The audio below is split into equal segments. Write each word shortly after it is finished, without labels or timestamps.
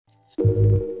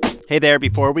Hey there,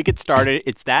 before we get started,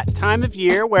 it's that time of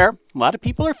year where a lot of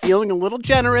people are feeling a little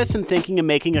generous and thinking of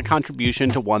making a contribution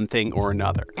to one thing or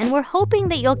another. And we're hoping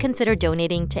that you'll consider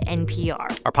donating to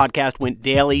NPR. Our podcast went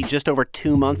daily just over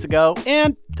 2 months ago,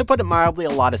 and to put it mildly, a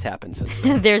lot has happened since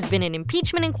then. There's been an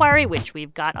impeachment inquiry, which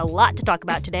we've got a lot to talk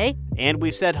about today. And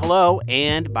we've said hello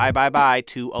and bye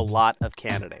to a lot of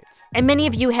candidates. And many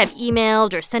of you have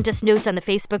emailed or sent us notes on the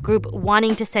Facebook group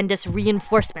wanting to send us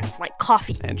reinforcements like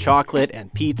coffee. And chocolate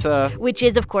and pizza. Which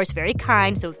is, of course, very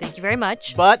kind, so thank you very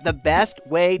much. But the best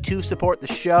way to support the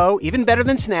show, even better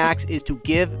than snacks, is to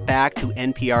give back to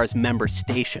NPR's member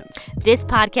stations. This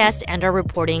podcast and our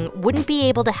reporting wouldn't be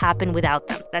able to happen without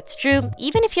them. That's true,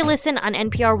 even if you listen on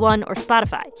NPR One or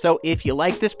Spotify. So if you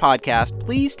like this podcast,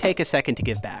 please take a second to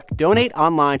give back. Donate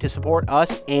online to support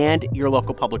us and your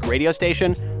local public radio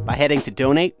station by heading to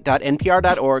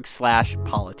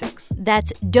donate.npr.org/politics.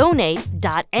 That's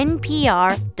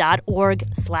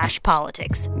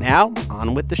donate.npr.org/politics. Now,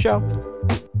 on with the show.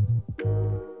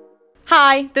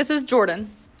 Hi, this is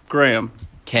Jordan. Graham.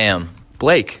 Cam.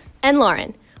 Blake. And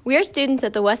Lauren. We are students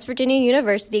at the West Virginia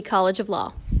University College of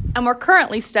Law. And we're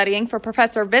currently studying for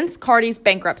Professor Vince Carty's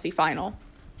bankruptcy final.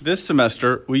 This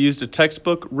semester, we used a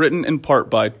textbook written in part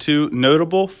by two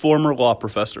notable former law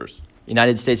professors.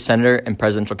 United States Senator and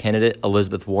presidential candidate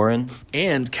Elizabeth Warren.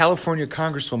 And California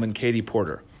Congresswoman Katie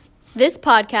Porter. This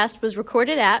podcast was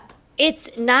recorded at... It's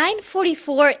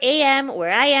 9:44 a.m.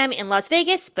 where I am in Las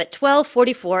Vegas, but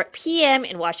 12:44 p.m.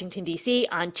 in Washington, D.C.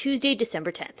 on Tuesday,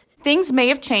 December 10th. Things may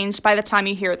have changed by the time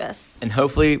you hear this. And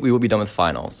hopefully we will be done with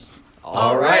finals.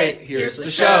 All right, here's the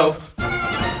show.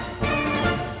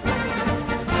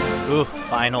 Ooh,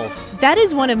 finals. That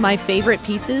is one of my favorite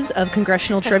pieces of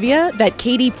congressional trivia, that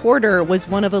Katie Porter was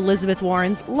one of Elizabeth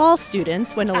Warren's law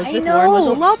students when Elizabeth Warren was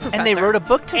a law professor. And they wrote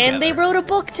a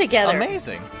book together.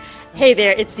 Amazing. Hey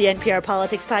there, it's the NPR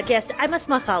Politics Podcast. I'm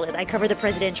Asma Khalid. I cover the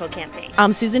presidential campaign.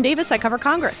 I'm Susan Davis. I cover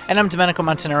Congress. And I'm Domenico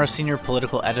Montanaro, senior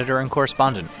political editor and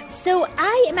correspondent. So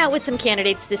I am out with some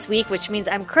candidates this week, which means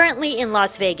I'm currently in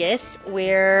Las Vegas,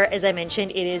 where, as I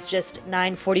mentioned, it is just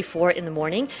 9:44 in the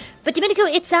morning. But Domenico,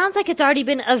 it sounds like it's already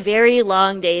been a very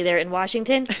long day there in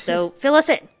Washington, so fill us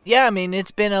in. Yeah, I mean,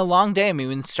 it's been a long day. I mean,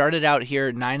 we started out here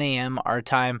at 9 a.m. our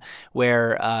time,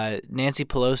 where Nancy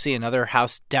Pelosi and other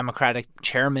House Democratic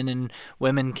chairmen and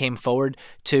women came forward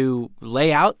to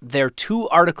lay out their 2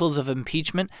 articles of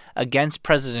impeachment against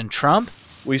President Trump.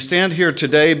 We stand here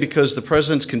today because the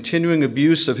president's continuing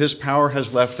abuse of his power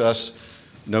has left us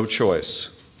no choice.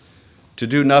 To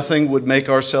do nothing would make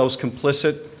ourselves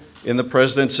complicit in the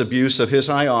president's abuse of his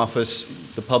high office,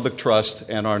 the public trust,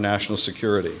 and our national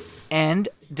security. And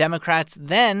Democrats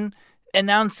then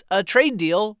announce a trade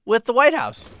deal with the White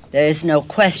House. There is no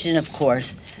question, of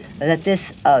course, that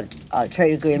this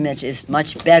trade agreement is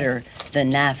much better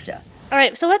than NAFTA. All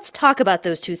right, so let's talk about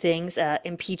those two things,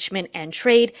 impeachment and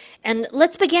trade. And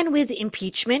let's begin with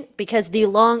impeachment, because the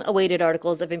long-awaited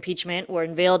articles of impeachment were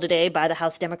unveiled today by the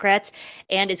House Democrats.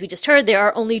 And as we just heard, there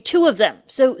are only 2 of them.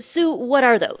 So, Sue, what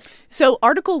are those? So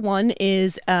Article 1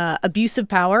 is abuse of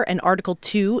power, and Article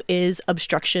 2 is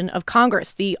obstruction of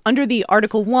Congress. Under the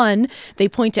Article 1, they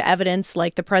point to evidence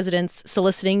like the president's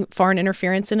soliciting foreign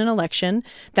interference in an election,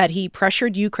 that he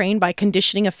pressured Ukraine by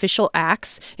conditioning official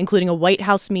acts, including a White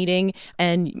House meeting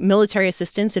and military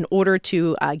assistance in order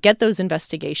to get those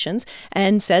investigations,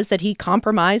 and says that he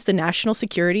compromised the national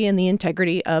security and the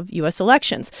integrity of U.S.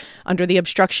 elections. Under the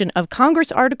obstruction of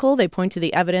Congress article, they point to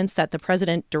the evidence that the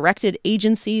president directed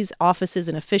agencies, offices,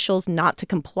 and officials not to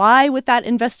comply with that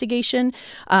investigation,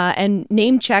 and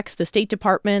name checks the State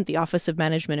Department, the Office of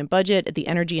Management and Budget, the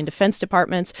Energy and Defense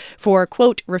Departments for,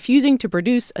 quote, refusing to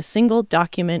produce a single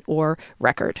document or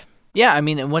record. Yeah, I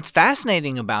mean, and what's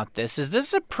fascinating about this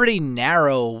is a pretty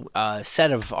narrow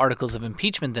set of articles of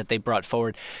impeachment that they brought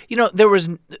forward. You know,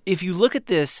 if you look at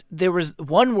this, there was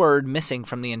one word missing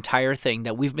from the entire thing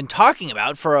that we've been talking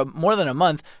about for more than a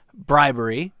month: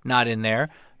 bribery, not in there.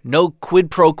 No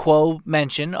quid pro quo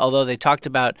mention, although they talked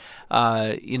about,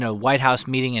 White House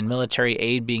meeting and military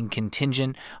aid being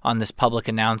contingent on this public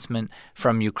announcement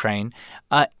from Ukraine.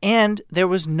 And there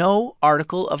was no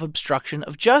article of obstruction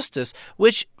of justice,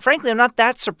 which, frankly, I'm not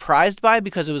that surprised by,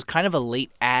 because it was kind of a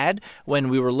late ad when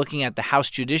we were looking at the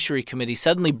House Judiciary Committee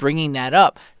suddenly bringing that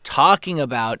up, talking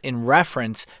about in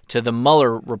reference to the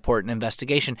Mueller report and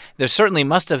investigation. There certainly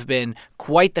must have been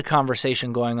quite the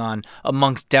conversation going on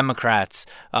amongst Democrats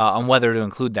on whether to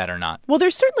include that or not. Well,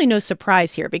 there's certainly no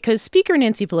surprise here, because Speaker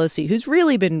Nancy Pelosi, who's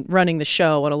really been running the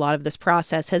show on a lot of this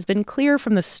process, has been clear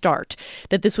from the start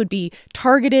that this would be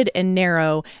targeted and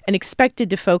narrow and expected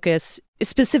to focus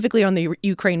specifically on the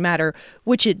Ukraine matter,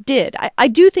 which it did. I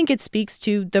do think it speaks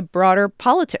to the broader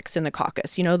politics in the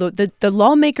caucus. You know, the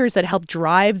lawmakers that helped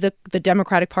drive the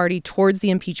Democratic Party towards the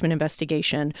impeachment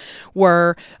investigation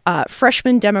were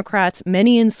freshman Democrats,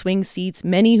 many in swing seats,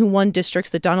 many who won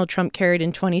districts that Donald Trump carried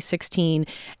in 2016.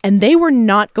 And they were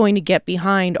not going to get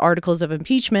behind articles of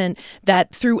impeachment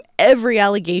that threw every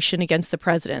allegation against the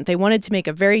president. They wanted to make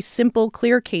a very simple,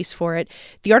 clear case for it.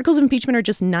 The articles of impeachment are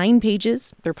just 9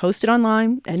 pages. They're posted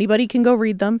online. Anybody can go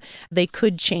read them. They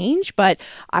could change, but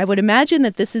I would imagine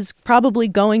that this is probably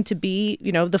going to be,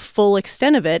 you know, the full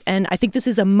extent of it. And I think this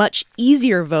is a much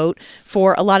easier vote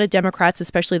for a lot of Democrats,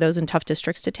 especially those in tough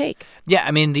districts, to take. Yeah,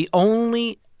 I mean, the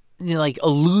only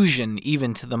allusion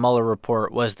even to the Mueller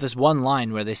report was this one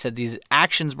line where they said these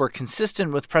actions were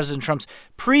consistent with President Trump's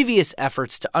previous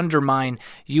efforts to undermine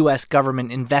U.S.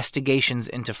 government investigations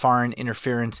into foreign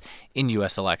interference in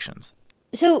U.S. elections.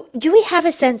 So do we have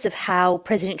a sense of how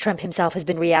President Trump himself has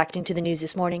been reacting to the news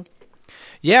this morning?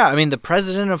 Yeah, I mean, the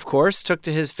president, of course, took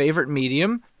to his favorite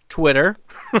medium, Twitter,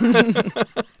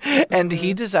 and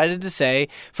he decided to say,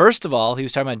 first of all, he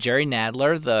was talking about Jerry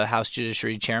Nadler, the House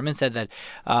Judiciary Chairman, said that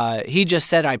he just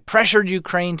said, I pressured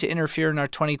Ukraine to interfere in our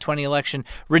 2020 election.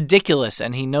 Ridiculous.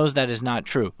 And he knows that is not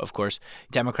true. Of course,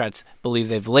 Democrats believe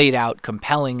they've laid out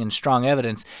compelling and strong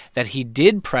evidence that he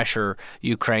did pressure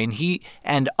Ukraine. He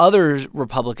and other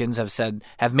Republicans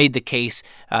have made the case,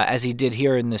 as he did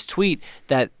here in this tweet,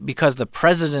 that because the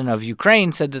president of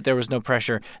Ukraine said that there was no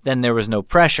pressure, then there was no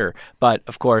pressure. But,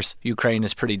 of course, Ukraine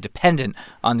is pretty dependent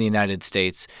on the United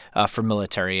States for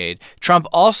military aid. Trump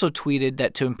also tweeted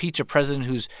that to impeach a president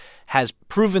who has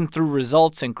proven through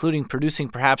results, including producing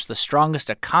perhaps the strongest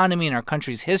economy in our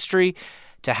country's history,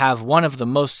 to have one of the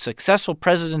most successful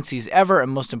presidencies ever,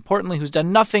 and most importantly, who's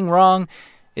done nothing wrong,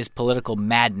 is political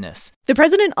madness. The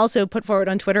president also put forward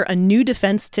on Twitter a new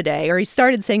defense today, or he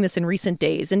started saying this in recent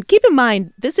days. And keep in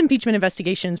mind, this impeachment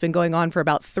investigation has been going on for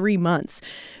about 3 months.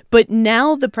 But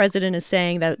now the president is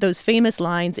saying that those famous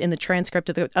lines in the transcript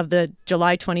of the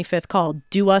July 25th call,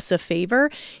 do us a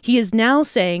favor, he is now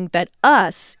saying that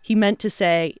us, he meant to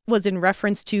say, was in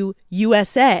reference to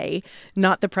USA,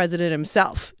 not the president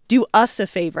himself. Do us a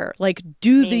favor, like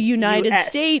do the United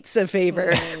States a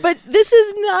favor. But this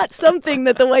is not something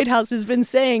that the White House has been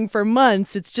saying for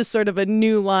months. It's just sort of a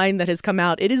new line that has come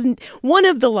out. It isn't one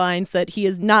of the lines that he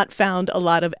has not found a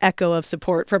lot of echo of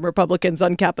support from Republicans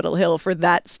on Capitol Hill for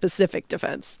that specific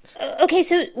defense. Okay,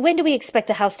 so when do we expect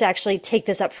the House to actually take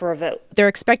this up for a vote? They're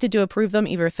expected to approve them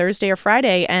either Thursday or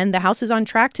Friday, and the House is on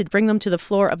track to bring them to the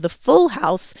floor of the full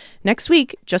House next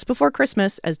week, just before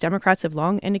Christmas, as Democrats have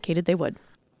long indicated they would.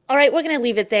 All right, we're going to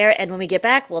leave it there, and when we get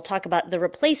back, we'll talk about the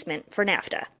replacement for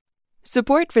NAFTA.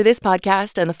 Support for this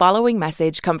podcast and the following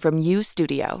message come from U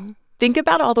Studio. Think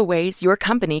about all the ways your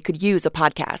company could use a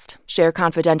podcast. Share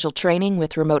confidential training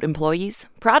with remote employees,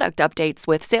 product updates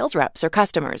with sales reps or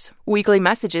customers, weekly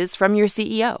messages from your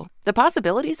CEO. The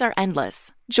possibilities are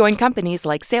endless. Join companies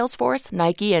like Salesforce,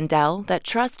 Nike, and Dell that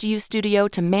trust U Studio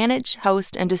to manage,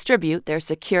 host, and distribute their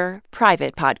secure,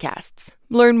 private podcasts.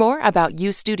 Learn more about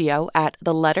U Studio at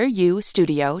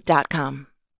theletterustudio.com.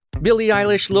 Billie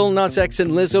Eilish, Lil Nas X,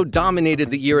 and Lizzo dominated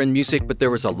the year in music, but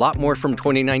there was a lot more from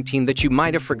 2019 that you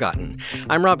might have forgotten.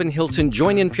 I'm Robin Hilton.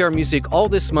 Join NPR Music all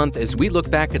this month as we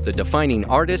look back at the defining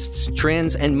artists,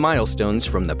 trends, and milestones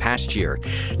from the past year.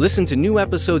 Listen to new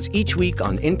episodes each week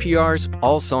on NPR's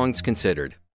All Songs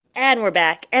Considered. And we're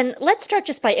back. And let's start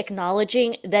just by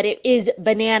acknowledging that it is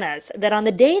bananas that on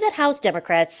the day that House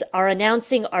Democrats are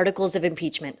announcing articles of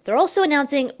impeachment, they're also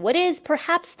announcing what is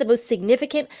perhaps the most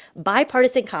significant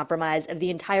bipartisan compromise of the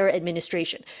entire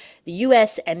administration, the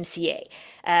USMCA.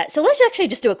 So let's actually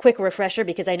just do a quick refresher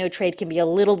because I know trade can be a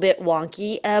little bit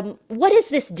wonky. What is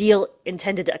this deal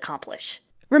intended to accomplish?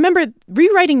 Remember,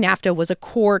 rewriting NAFTA was a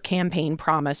core campaign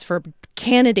promise for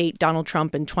candidate Donald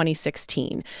Trump in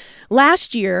 2016.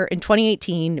 Last year, in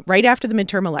 2018, right after the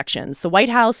midterm elections, the White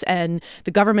House and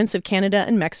the governments of Canada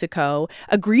and Mexico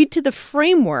agreed to the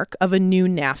framework of a new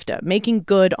NAFTA, making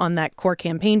good on that core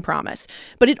campaign promise.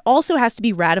 But it also has to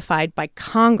be ratified by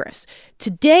Congress.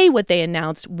 Today, what they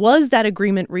announced was that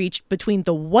agreement reached between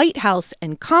the White House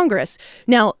and Congress.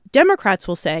 Now, Democrats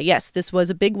will say, yes, this was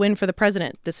a big win for the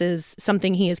president. This is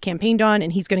something he has campaigned on,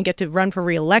 and he's going to get to run for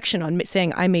re-election on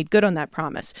saying, I made good on that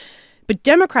promise. But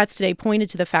Democrats today pointed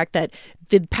to the fact that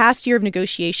The past year of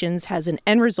negotiations has an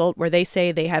end result where they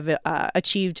say they have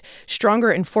achieved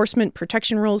stronger enforcement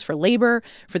protection rules for labor,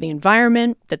 for the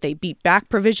environment, that they beat back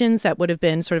provisions that would have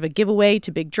been sort of a giveaway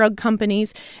to big drug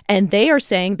companies. And they are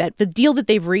saying that the deal that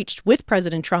they've reached with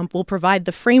President Trump will provide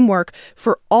the framework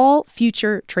for all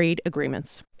future trade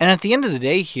agreements. And at the end of the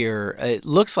day here, it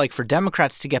looks like for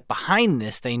Democrats to get behind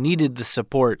this, they needed the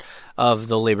support of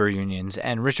the labor unions.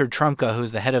 And Richard Trumka,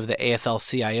 who's the head of the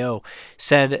AFL-CIO,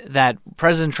 said that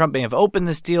President Trump may have opened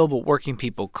this deal, but working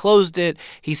people closed it.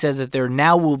 He said that there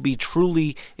now will be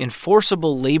truly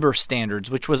enforceable labor standards,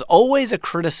 which was always a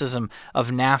criticism of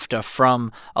NAFTA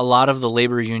from a lot of the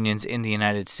labor unions in the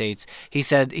United States.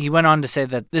 He went on to say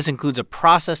that this includes a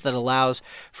process that allows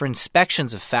for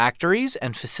inspections of factories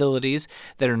and facilities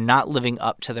that are not living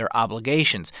up to their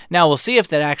obligations. Now, we'll see if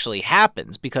that actually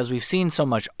happens, because we've seen so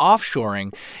much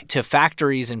offshoring to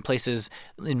factories in places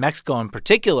in Mexico in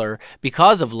particular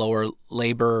because of lower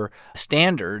labor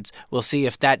standards. We'll see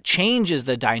if that changes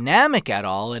the dynamic at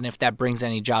all and if that brings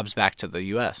any jobs back to the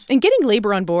U.S. And getting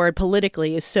labor on board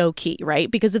politically is so key,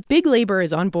 right? Because if big labor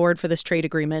is on board for this trade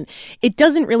agreement, it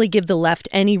doesn't really give the left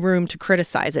any room to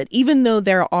criticize it, even though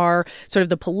there are sort of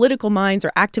the political minds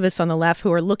or activists on the left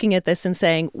who are looking at this and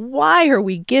saying, why are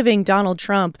we giving Donald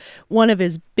Trump one of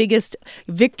his biggest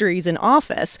victories in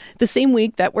office the same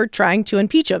week that we're trying to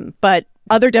impeach him? But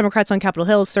other Democrats on Capitol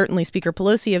Hill, certainly Speaker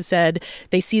Pelosi, have said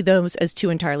they see those as two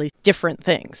entirely different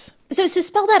things. So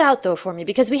spell that out, though, for me,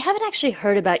 because we haven't actually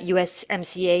heard about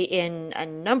USMCA in a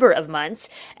number of months.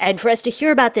 And for us to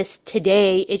hear about this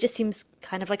today, it just seems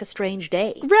kind of like a strange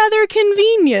day. Rather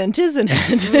convenient, isn't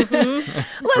it?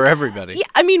 Mm-hmm. For everybody. Yeah,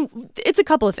 I mean, it's a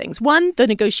couple of things. One, the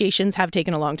negotiations have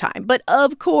taken a long time. But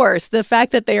of course, the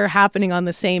fact that they are happening on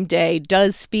the same day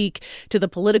does speak to the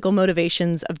political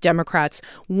motivations of Democrats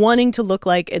wanting to look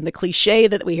like, in the cliche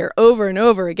that we hear over and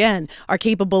over again, are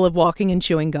capable of walking and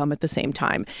chewing gum at the same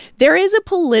time. There is a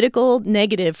political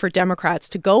negative for Democrats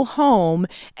to go home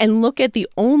and look at the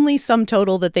only sum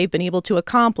total that they've been able to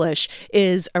accomplish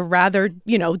is a rather,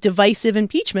 divisive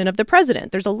impeachment of the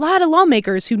president. There's a lot of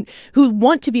lawmakers who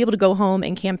want to be able to go home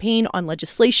and campaign on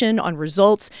legislation, on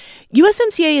results.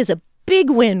 USMCA is a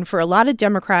big win for a lot of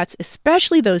Democrats,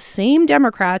 especially those same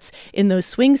Democrats in those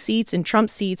swing seats and Trump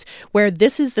seats where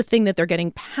this is the thing that they're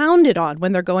getting pounded on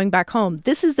when they're going back home.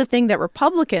 This is the thing that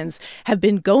Republicans have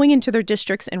been going into their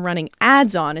districts and running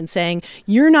ads on and saying,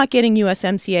 you're not getting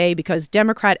USMCA because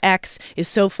Democrat X is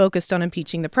so focused on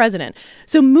impeaching the president.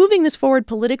 So moving this forward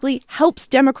politically helps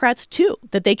Democrats, too,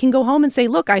 that they can go home and say,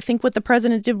 look, I think what the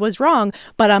president did was wrong,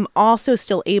 but I'm also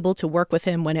still able to work with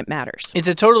him when it matters. It's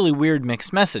a totally weird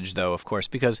mixed message, though, of course,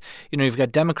 because, you've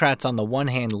got Democrats on the one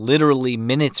hand literally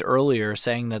minutes earlier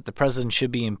saying that the president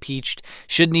should be impeached,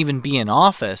 shouldn't even be in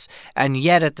office, and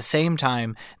yet at the same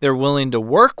time they're willing to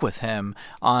work with him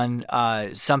on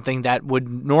something that would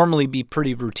normally be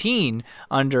pretty routine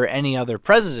under any other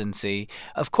presidency.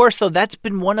 Of course, though, that's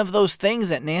been one of those things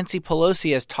that Nancy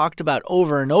Pelosi has talked about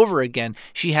over and over again.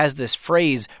 She has this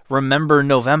phrase, remember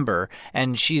November,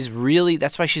 and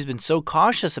that's why she's been so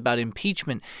cautious about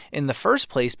impeachment in the first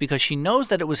place, because she knows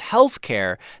that it was health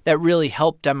care that really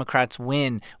helped Democrats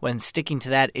win when sticking to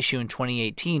that issue in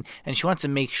 2018. And she wants to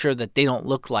make sure that they don't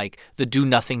look like the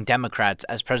do-nothing Democrats,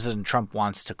 as President Trump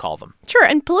wants to call them. Sure.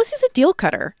 And Pelosi's a deal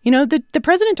cutter. The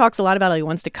president talks a lot about how he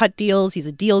wants to cut deals. He's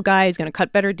a deal guy. He's going to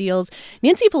cut better deals.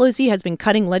 Nancy Pelosi has been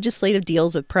cutting legislative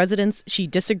deals with presidents she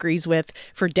disagrees with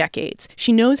for decades.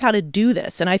 She knows how to do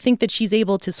this. And I think that she's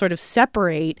able to sort of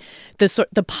separate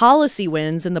the policy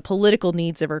wins and the political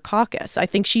needs of her caucus. I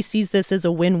think she sees this as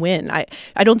a win-win. I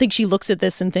don't think she looks at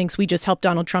this and thinks we just helped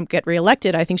Donald Trump get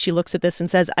reelected. I think she looks at this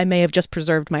and says, I may have just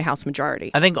preserved my House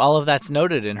majority. I think all of that's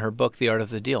noted in her book, The Art of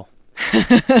the Deal.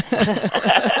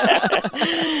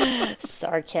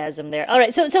 Sarcasm there. All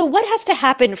right. So what has to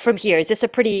happen from here? Is this a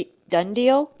pretty done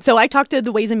deal? So I talked to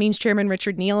the Ways and Means Chairman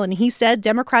Richard Neal, and he said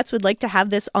Democrats would like to have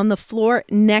this on the floor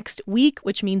next week,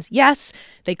 which means, yes,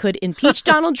 they could impeach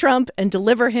Donald Trump and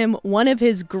deliver him one of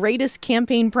his greatest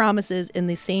campaign promises in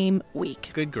the same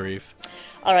week. Good grief.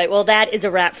 All right, well, that is a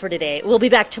wrap for today. We'll be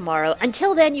back tomorrow.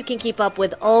 Until then, you can keep up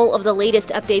with all of the latest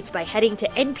updates by heading to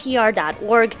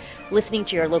npr.org, listening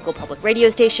to your local public radio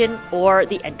station, or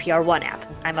the NPR One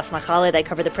app. I'm Asma Khalid. I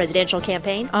cover the presidential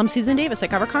campaign. I'm Susan Davis. I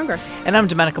cover Congress. And I'm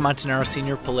Domenico Montanaro,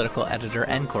 senior political editor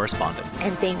and correspondent.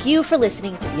 And thank you for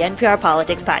listening to the NPR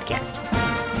Politics Podcast.